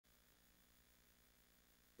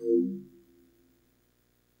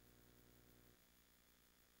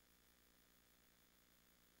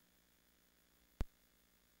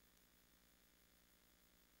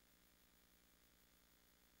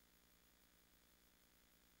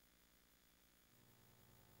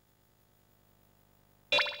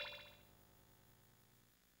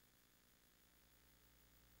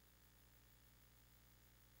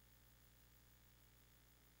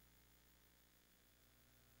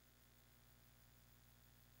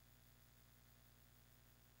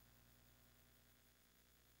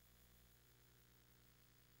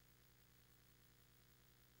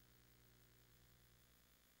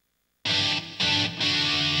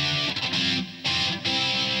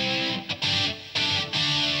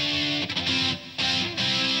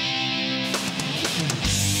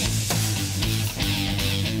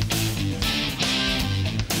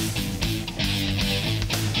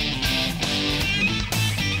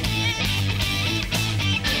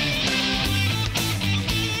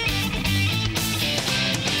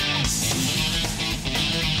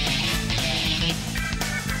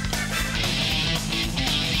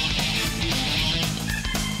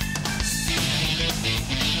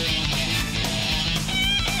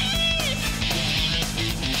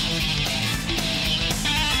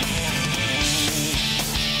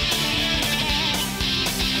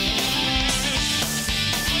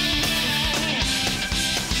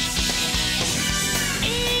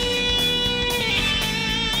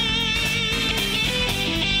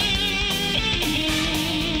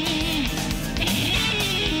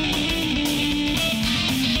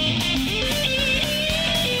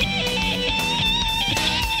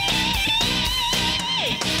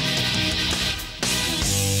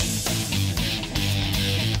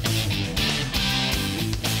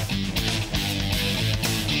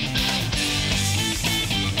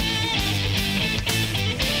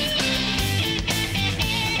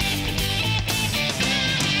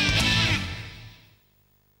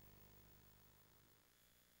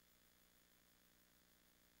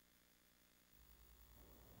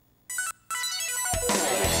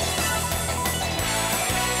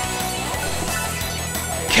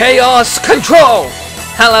Chaos Control!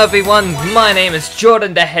 Hello everyone, my name is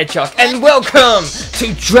Jordan the Hedgehog and welcome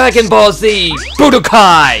to Dragon Ball Z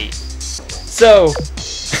Budokai! So,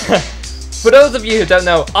 for those of you who don't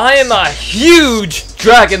know, I am a huge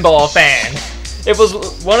Dragon Ball fan. It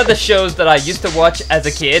was one of the shows that I used to watch as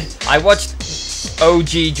a kid. I watched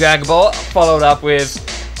OG Dragon Ball, followed up with,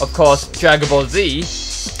 of course, Dragon Ball Z.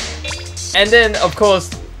 And then, of course,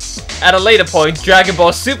 at a later point, Dragon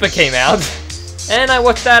Ball Super came out. And I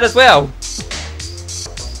watched that as well.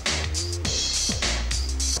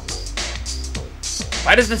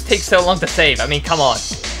 Why does this take so long to save? I mean, come on.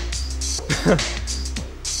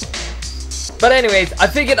 But anyways, I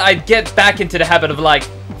figured I'd get back into the habit of, like,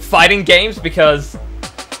 fighting games because,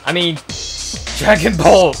 I mean, Dragon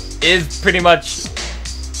Ball is pretty much,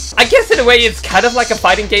 I guess in a way it's kind of like a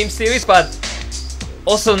fighting game series, but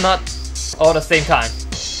also not all at the same time.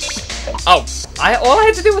 Oh, all I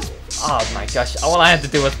had to do was, oh my gosh, all I had to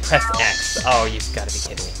do was press X. Oh, you've got to be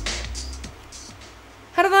kidding me.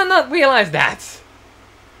 How did I not realize that?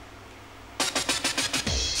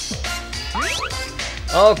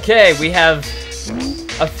 Okay, we have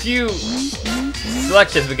a few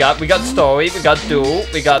selections. We got story, we got duel,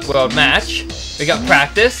 we got world match, we got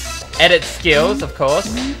practice, edit skills, of course,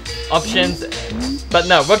 options. But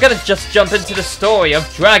no, we're gonna just jump into the story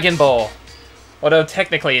of Dragon Ball. Although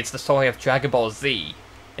technically it's the story of Dragon Ball Z.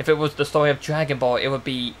 If it was the story of Dragon Ball, it would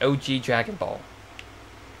be OG Dragon Ball.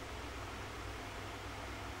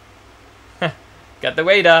 Got the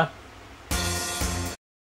waiter.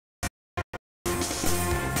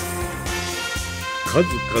数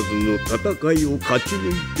々の戦いを勝ち抜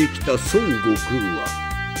いてきた孫悟空は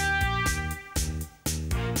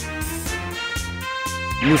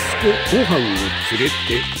息子ご飯を連れ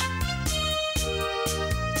て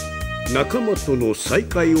仲間との再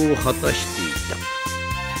会を果たしていた。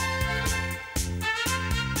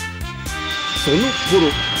その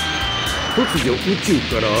頃突如宇宙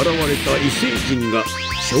から現れた異星人が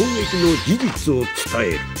衝撃の事実を伝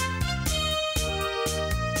える。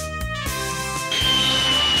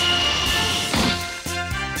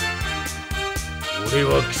俺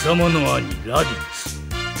は貴様の兄ラディッツ。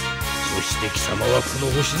そして貴様はこ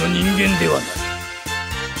の星の人間ではない。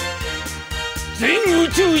全宇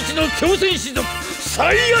宙一の強戦士族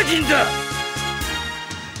サイヤ人だ。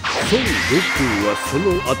孫悟空はその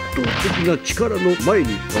圧倒的な力の前に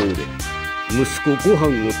倒れ、息子ご飯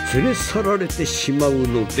を連れ去られてしまう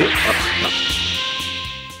のであっ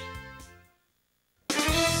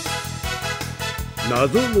た。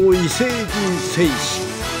謎の異星人戦士、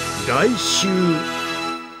来週。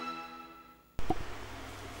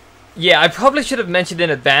Yeah, I probably should have mentioned in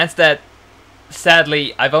advance that,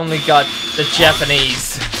 sadly, I've only got the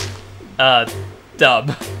Japanese,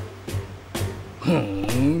 dub.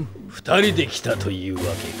 二人で来たというわけ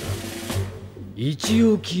か。一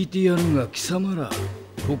応聞いてやるが貴様ら、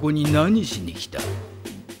ここに何しに来た？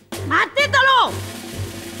待ってたろ！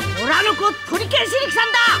オラの子取り消しに来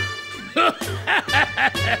たんだ！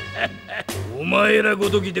お前らご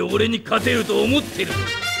ときで俺に勝てると思ってるの？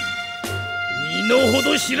身の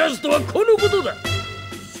程知らずとはこのことだ。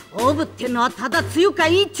勝負ってのはただ強か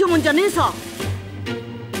いいっちゅうもんじゃねえさ。こ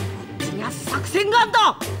っちには作戦があん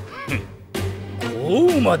だ。こ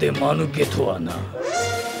うまで間抜けとはな。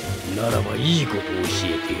ならばいいことを教え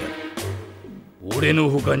てやる。俺の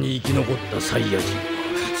他に生き残ったサイヤ人は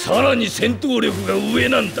さらに戦闘力が上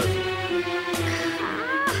なんだぞ。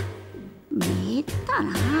見えた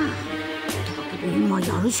な。だけど今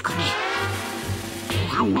やるしかね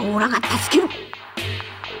え。ご飯はオラが助ける。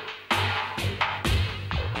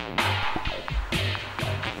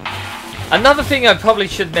Another thing I probably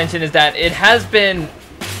should mention is that it has been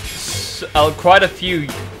quite a few.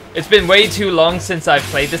 It's been way too long since I've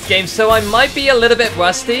played this game, so I might be a little bit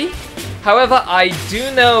rusty. However, I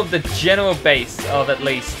do know the general base of at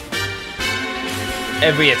least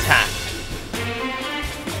every attack.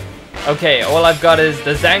 Okay, all I've got is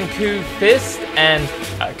the Zanku Fist and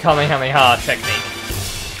Kamehameha technique.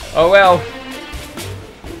 Oh well.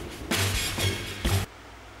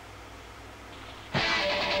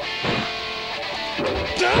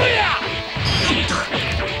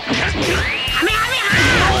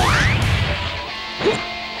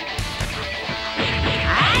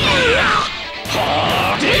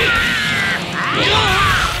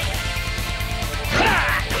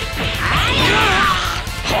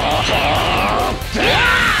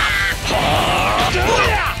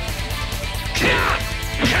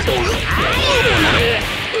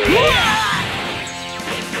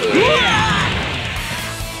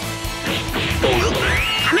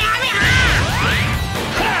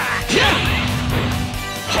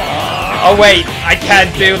 Oh wait, I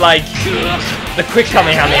can't do like the quick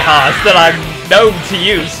Kamehamehas that I'm known to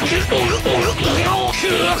use.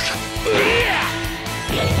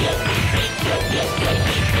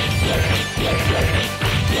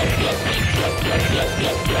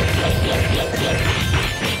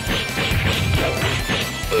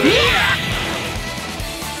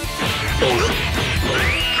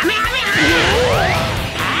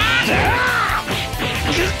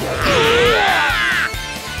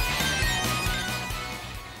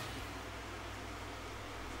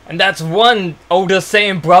 And that's one older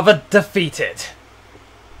Saiyan brother defeated.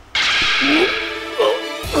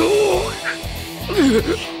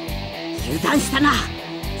 油断したな。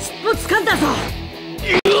尻尾掴んだぞ。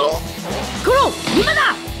コロ、今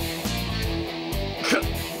だ。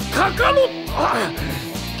カカロット、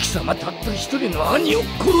貴様たった一人の兄を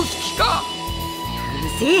殺す気か。うる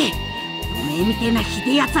せえ。おめえみてえなひ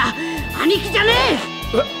でえやつは兄貴じゃね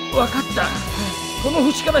え。わかった。この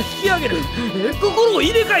星から引き上げる。心を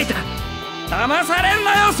入れ替えた。騙されん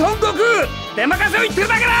なよ孫悟空。出任せを言ってる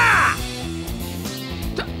だけだ。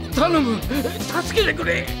頼む、助けてく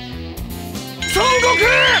れ孫悟空。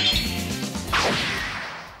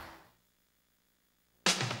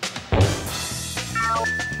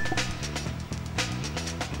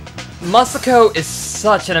Masako is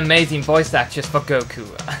such an amazing voice actress for Goku.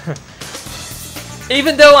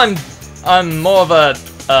 Even though I'm more of a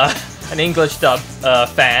an English dub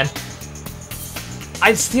fan,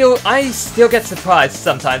 I still get surprised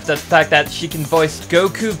sometimes at the fact that she can voice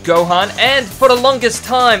Goku, Gohan, and for the longest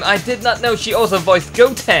time I did not know she also voiced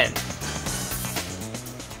Goten.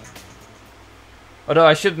 Although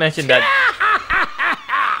I should mention that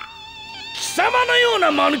貴様のよう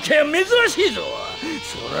な間抜けは珍しいぞ。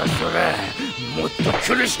そらそら、もっと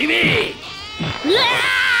苦しみ。ん？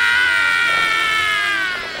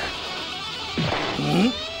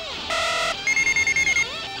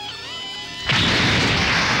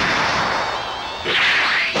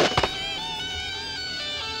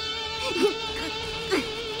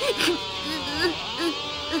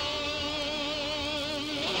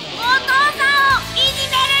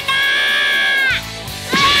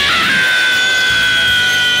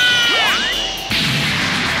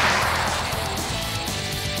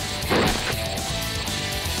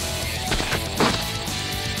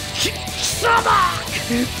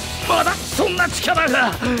まだそんな力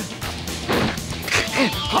が。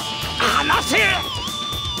離せ。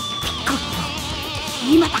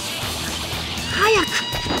今だ。早く。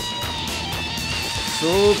そ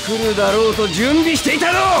う来るだろうと準備してい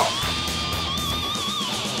たろ。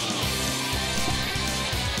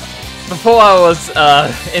Before I was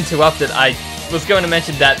interrupted, I was going to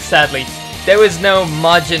mention that sadly there is no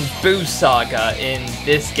Majin Buu saga in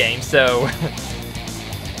this game, so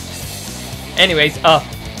anyways,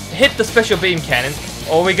 hit the special beam cannon.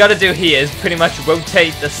 All we gotta do here is pretty much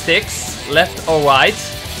rotate the sticks left or right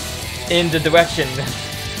in the direction.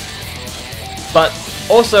 But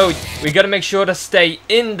also, we gotta make sure to stay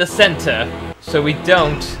in the center so we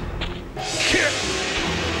don't.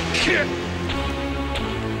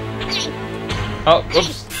 Oh,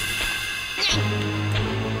 whoops.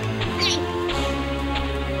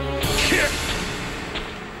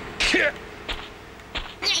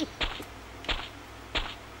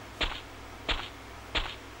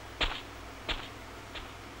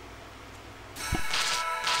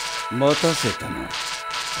 "待たせたな。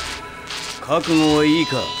覚悟はいい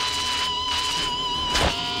か?"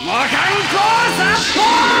 魔漢光殺法。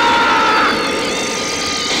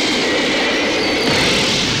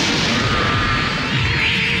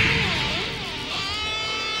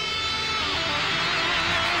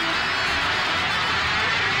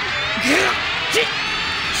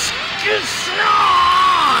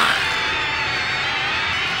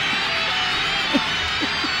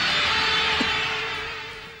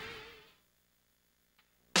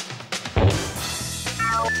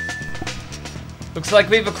Looks like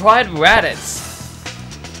we've acquired Raditz.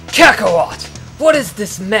 Kakarot! What is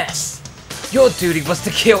this mess? Your duty was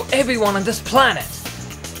to kill everyone on this planet.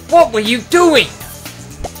 What were you doing?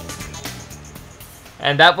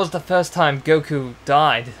 And that was the first time Goku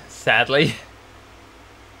died, sadly.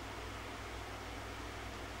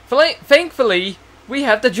 Thankfully, we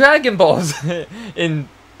have the Dragon Balls in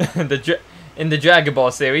the Dragon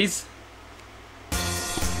Ball series.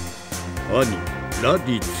 兄ラデ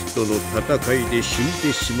ィッツとの戦いで死ん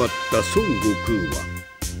でしまった孫悟空は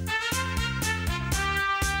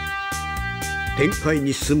天界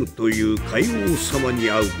に住むという海王様に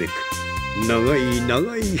会うべく長い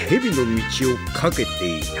長い蛇の道を駆け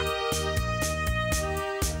ていた。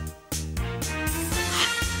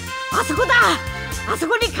あそこだ。あそ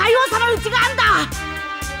こに海王様の家があんだ。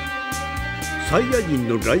サイヤ人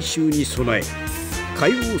の来襲に備え、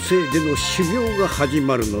海王星での修行が始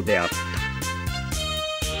まるのであった。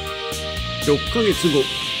6ヶ月後、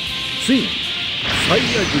ついにサイヤ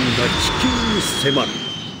人が地球に迫る。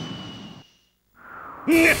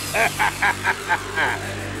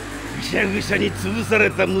ぐしゃぐしゃに潰され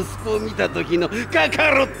た息子を見た時のカカ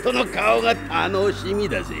ロットの顔が楽しみ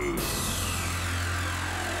だぜ。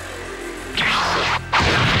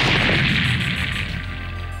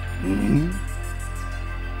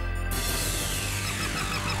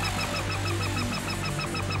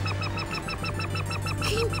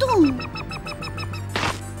キントン。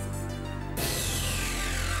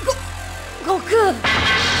悟空。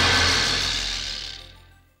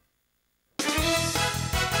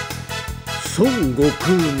孫悟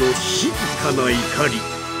空の静かな怒り。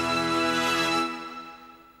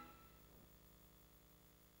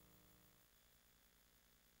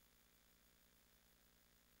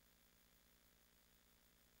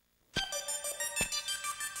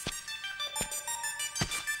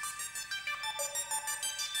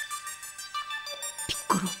ピッ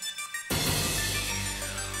コロ。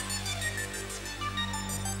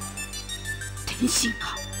天津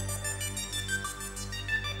飯。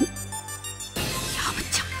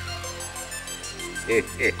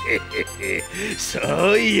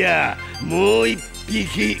そういや、もう一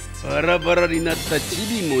匹バラバラになった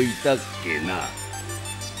チビもいたっけな。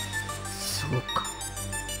そうか、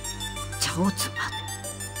チャオツまで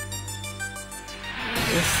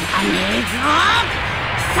許さねえぞ。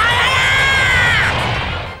さら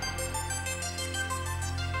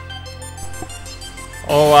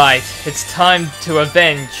な。 Alright, it's time to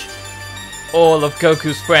avenge all of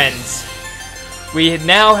Goku's friends. We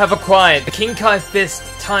now have acquired the King-Kai Fist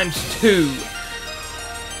times 2.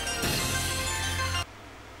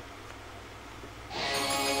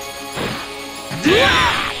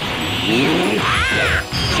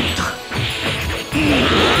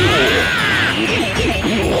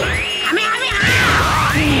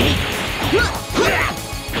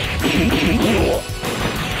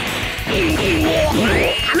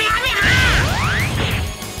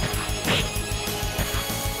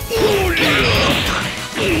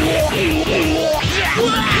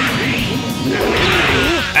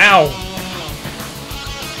 Ow!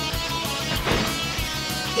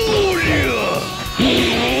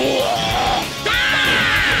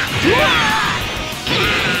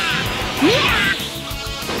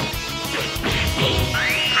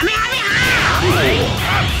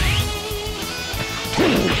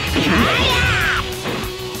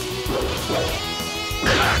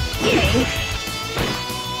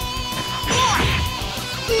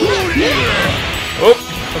 Oh,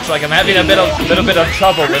 looks like I'm having a little bit of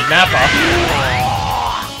trouble with Nappa.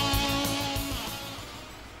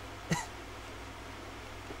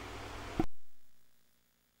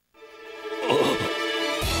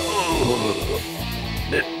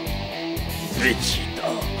 Vegeta,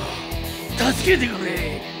 助けてく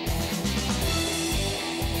れ。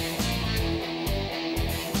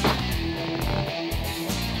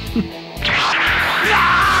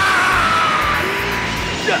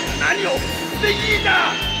何をベジー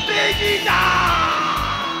タ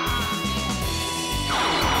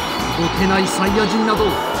動けないサイヤ人など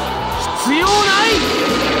必要ない。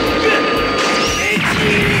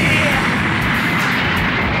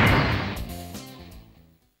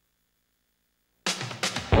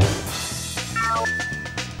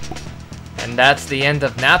And that's the end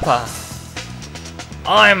of Nappa.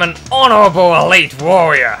 I'm an honorable elite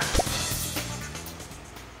warrior.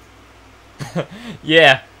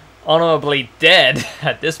 Yeah, honorably dead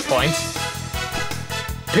at this point.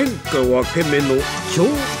 天下分け目の超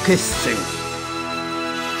決戦。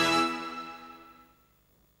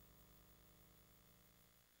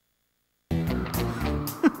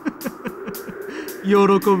喜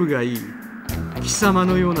ぶがいい。貴様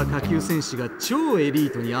のような下級戦士が超エリ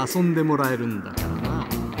ートに遊んでもらえるんだからな。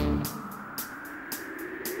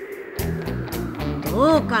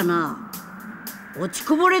どうかな。落ち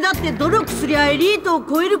こぼれだって努力すりゃエリートを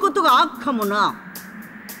超えることがあっかもな。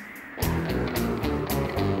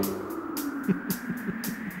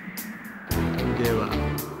では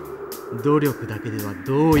努力だけでは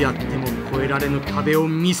どうやっても越えられぬ壁を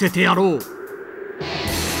見せてやろう。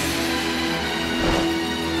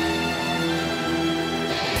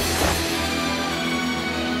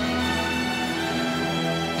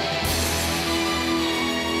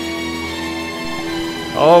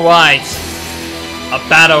Alright, a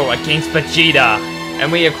battle against Vegeta,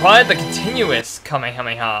 and we acquired the continuous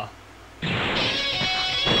Kamehameha.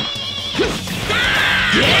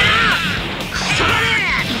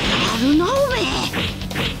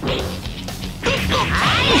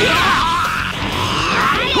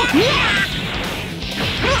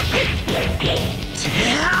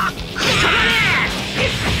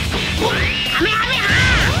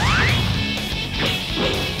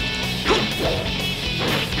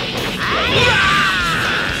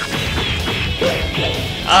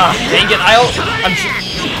 Ah, dang it!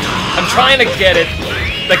 I'm trying to get it,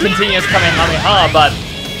 the continuous Kamehameha, but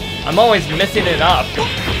I'm always messing it up.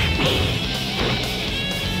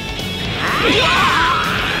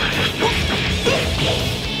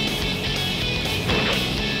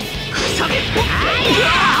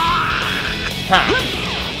 Huh.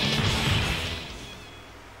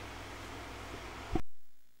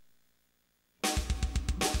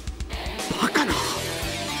 バカな。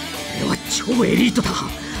俺は超エリートだ。あ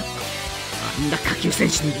んな下級戦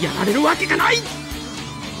士にやられるわけがない。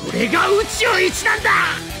俺が宇宙一なんだ。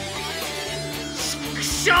畜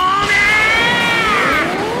生め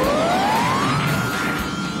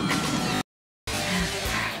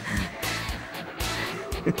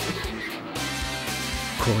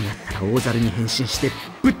こうなったら大猿に変身して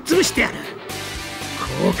ぶっ潰してやる。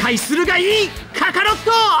後悔するがいいカカロッ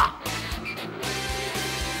ト。は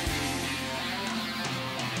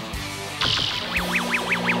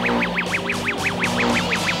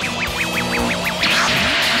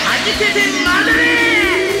じけてまだれ。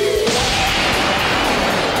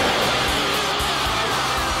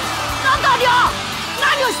なんだリョウ、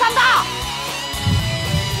何をしたんだ。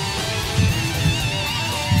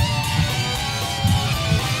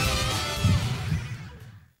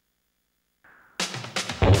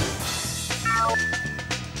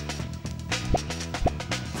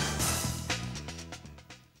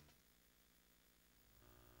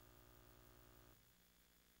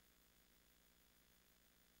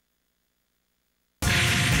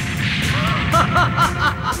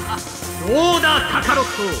どうだカカロッ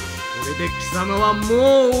ト、これで貴様はも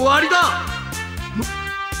う終わりだ。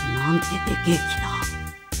なんてでけえ木だ。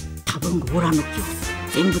多分オラの木を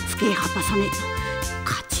全部付け果たさねえと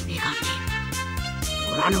勝ち目がね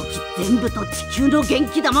え。オラの木全部と地球の元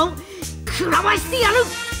気玉を食らわしてやる。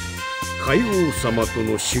海王様と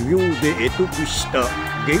の修行で得得した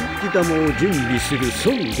元気玉を準備する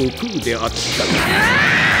孫悟空であったが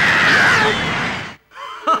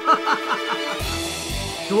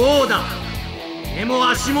どうだ、手も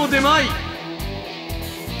足も出まい。こ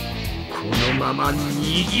のまま握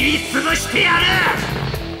りつぶしてやる。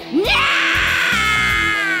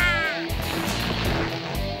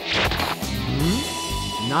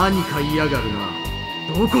何か嫌がるな。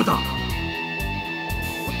どこだ。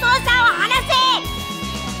お父さんを離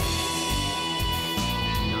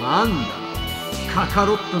せ。なんだ、カカ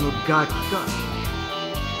ロットのガキ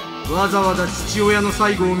か。わざわざ父親の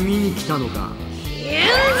最後を見に来たのか。よ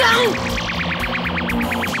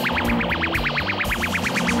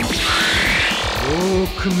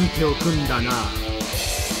ーく見ておくんだな。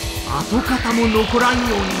跡形も残らんよう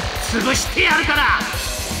に潰してやるから。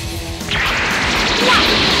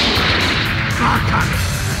バカ、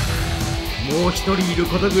もう一人いる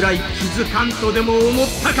ことぐらい気づかんとでも思っ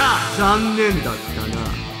たか。残念だったな。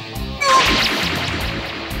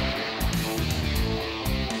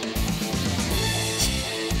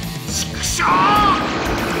畜生、も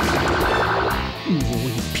う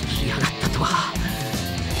一匹いやがったとは。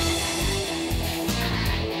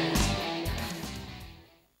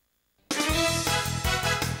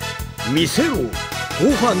見せろご飯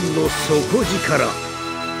の底力。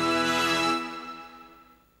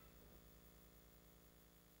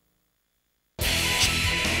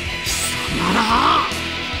なら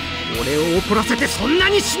俺を怒らせてそんな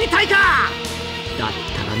に死にたいか。だっ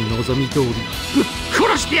たら望み通りぶっ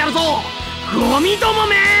殺してやるぞゴミども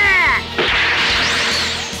め。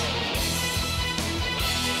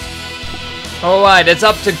Alright, it's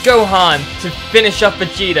up to Gohan to finish up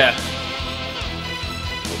Vegeta.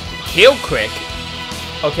 Heel quick.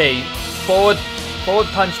 Okay, forward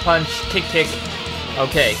punch, kick.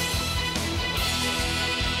 Okay.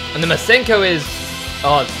 And the Masenko is,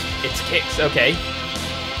 oh, it's kicks. Okay.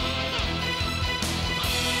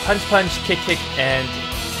 Punch, kick, and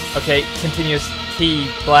okay, continuous key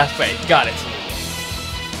blast wave. Got it.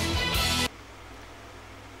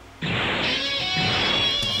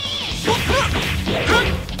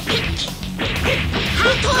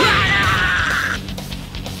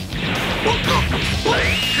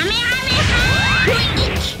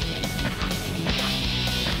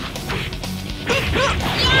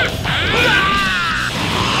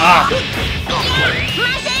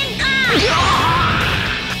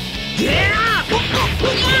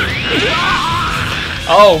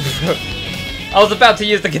 Oh, I was about to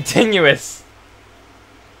use the continuous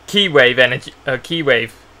key wave energy, key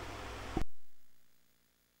wave.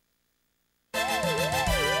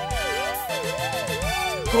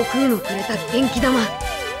 悟空のくれた元気玉。当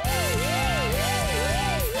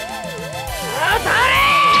たれ。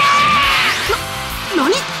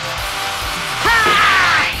何？は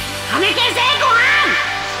あ！跳ね消せご飯。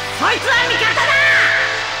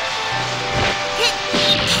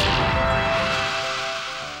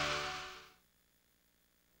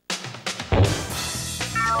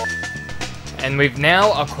And we've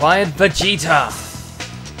now acquired Vegeta.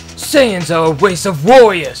 Saiyans are a race of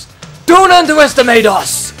warriors. Don't underestimate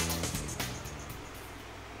us!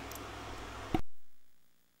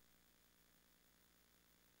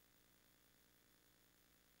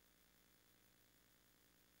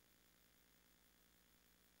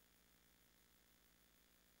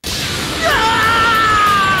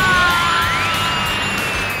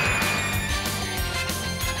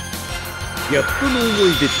やっとの思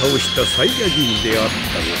いで倒したサイヤ人であっ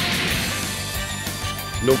た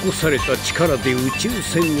が、残された力で宇宙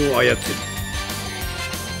船を操り、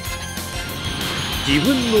自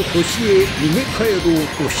分の星へ逃げ帰ろう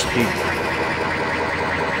としている。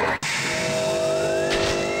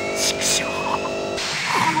畜生、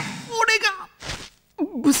俺が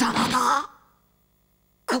無様だ。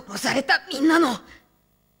殺されたみんなの恨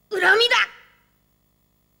みだ。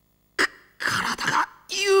体が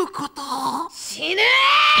言うことを死ぬー。待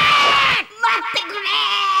ってくれー。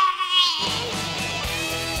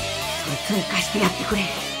そいつに貸してやってくれ。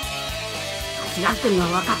間違ってるのは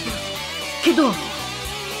分かってるけど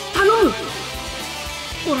頼む。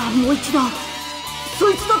俺はもう一度そ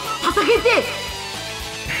いつと戦えて、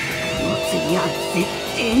この次は絶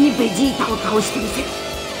対にベジータを倒してみせる。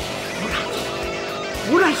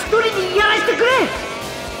ほら一人にやらせてくれ。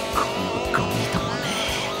このゴミどもね、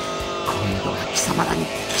今度は貴様らに奇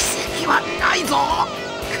跡はないぞ。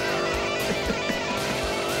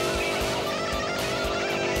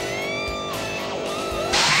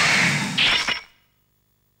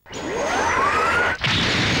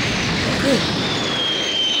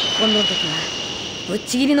今度の時はぶっ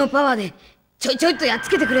ちぎりのパワーでちょいちょいとやっつ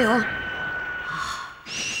けてくれよ。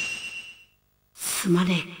すま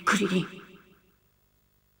ねえクリリン。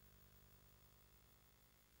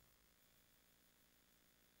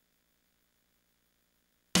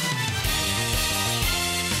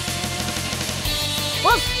お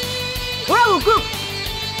っ、ほら僕、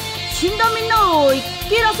死んだみんなを生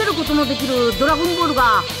き返らせることのできるドラゴンボール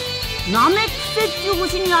がナメック星っていう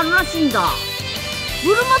星にあるらしいんだ。ブ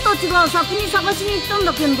ルマたちが先に探しに行ったん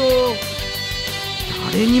だけど、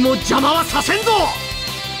誰にも邪魔はさせんぞ。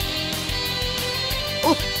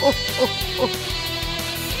おっおっおっおっ。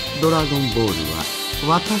ドラゴンボールは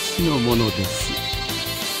私のものです。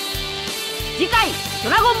次回ド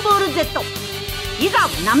ラゴンボール Z、 いざ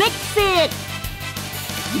ナメック星へ。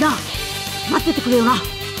みんな待っててくれよな。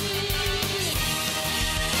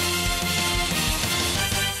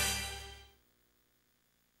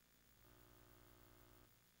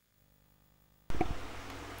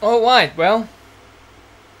Alright, well,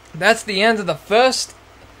 that's the end of the first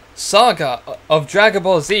saga of Dragon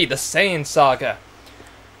Ball Z, the Saiyan Saga.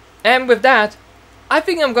 And with that, I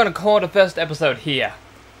think I'm gonna call the first episode here.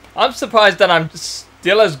 I'm surprised that I'm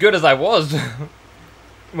still as good as I was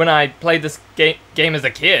when I played this game as a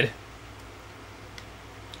kid.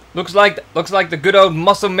 Looks like the good old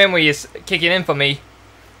muscle memory is kicking in for me.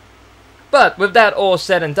 But with that all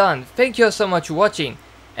said and done, thank you so much for watching.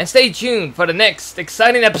 And stay tuned for the next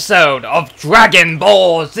exciting episode of Dragon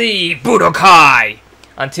Ball Z Budokai!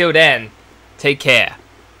 Until then, take care.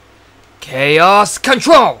 Chaos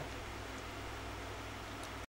Control!